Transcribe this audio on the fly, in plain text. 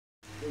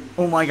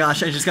Oh my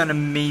gosh, I just got an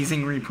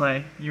amazing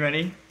replay. You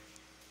ready?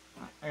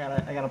 I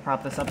gotta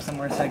prop this up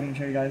somewhere so I can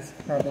show you guys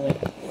properly.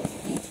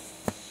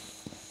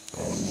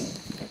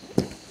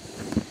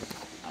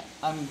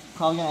 I'm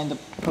probably gonna end up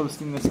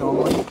posting this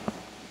normally,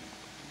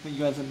 but you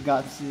guys have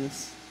got to see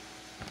this.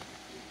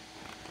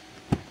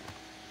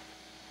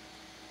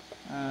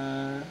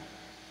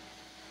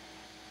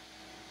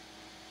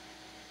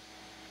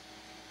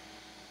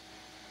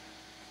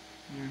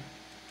 Here.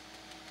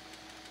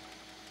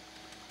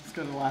 Let's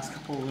go to the last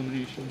couple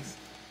eliminations.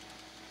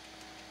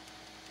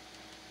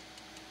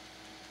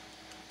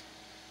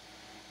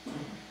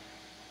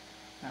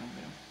 That'll do.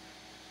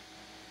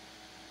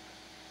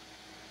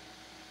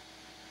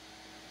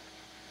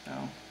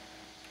 So.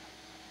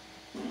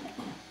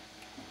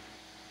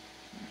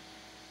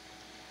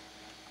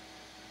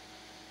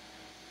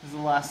 This is the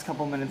last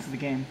couple minutes of the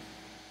game.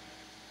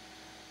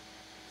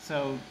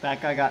 So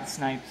that guy got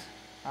sniped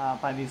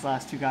by these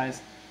last two guys.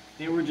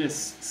 They were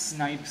just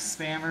snipe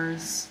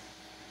spammers.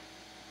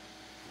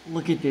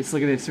 Look at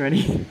this,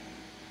 ready?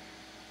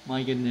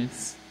 My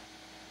goodness.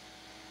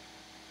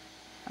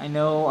 I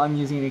know I'm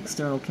using an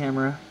external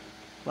camera,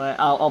 but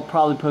I'll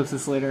probably post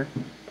this later.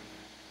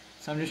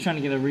 So I'm just trying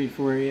to get a read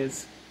for where he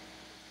is.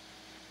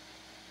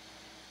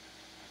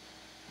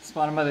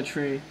 Spot him by the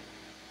tree.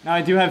 Now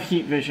I do have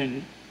heat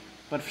vision,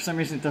 but for some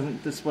reason it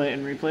doesn't display it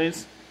in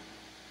replays.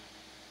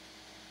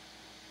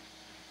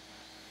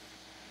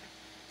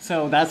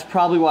 So that's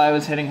probably why I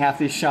was hitting half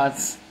these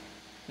shots,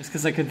 just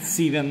because I could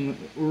see them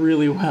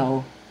really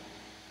well.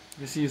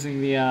 Just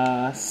using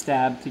the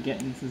stab to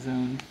get into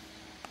zone.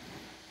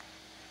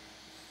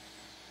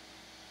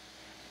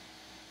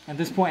 At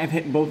this point I've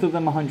hit both of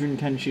them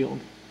 110 shield.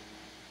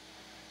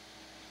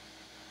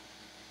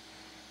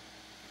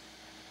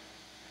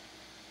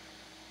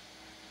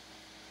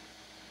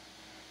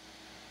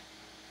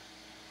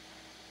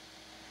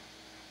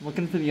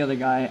 Looking for the other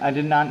guy. I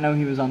did not know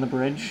he was on the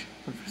bridge,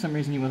 but for some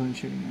reason he wasn't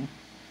shooting me.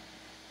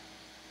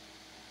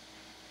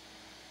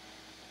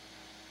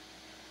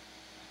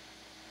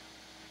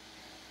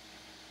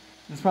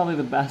 It's probably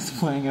the best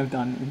playing I've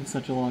done in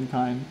such a long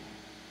time.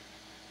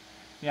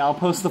 Yeah, I'll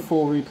post the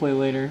full replay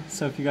later,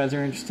 so if you guys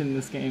are interested in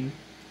this game.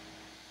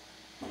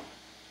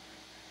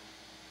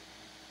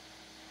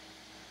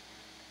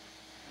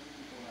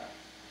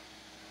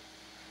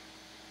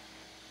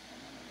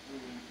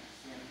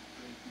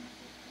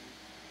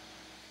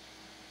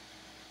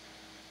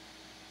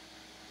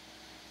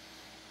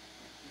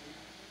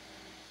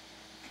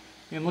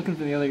 Yeah, I'm looking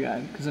for the other guy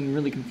because I'm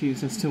really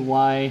confused as to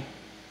why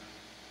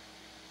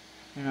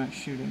they're not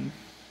shooting.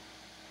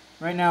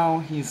 Right now,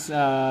 he's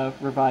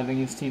reviving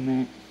his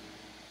teammate.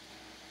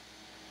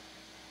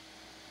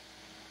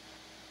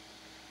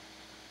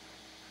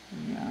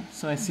 Yeah,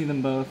 so I see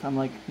them both. I'm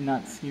like,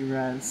 nuts, he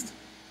rezzed.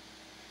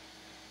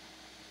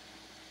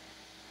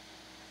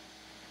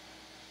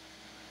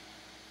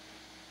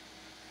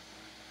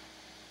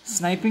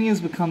 Sniping has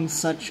become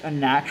such a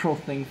natural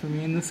thing for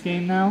me in this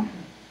game now.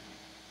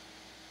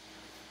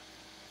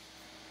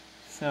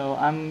 So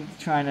I'm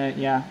trying to,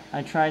 yeah,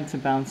 I tried to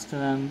bounce to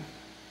them.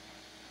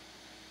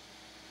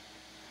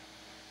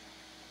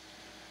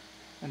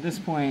 At this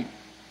point,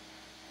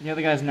 the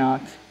other guy's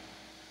knocked.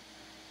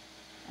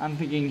 I'm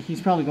thinking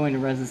he's probably going to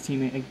res his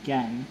teammate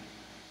again.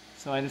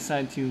 So I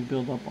decided to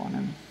build up on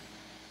him.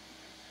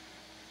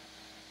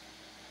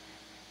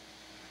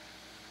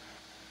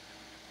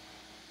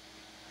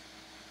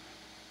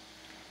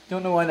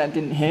 Don't know why that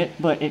didn't hit,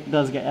 but it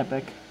does get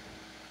epic.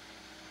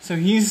 So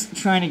he's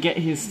trying to get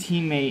his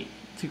teammate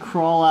to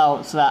crawl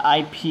out so that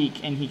I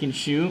peek and he can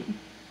shoot.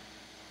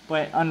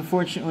 But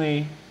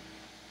unfortunately,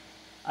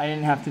 I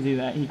didn't have to do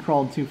that. He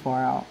crawled too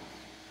far out.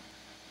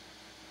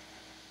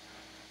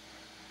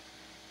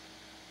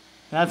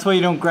 That's why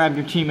you don't grab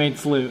your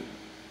teammate's loot.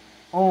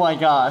 Oh my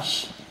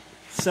gosh.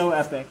 So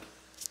epic.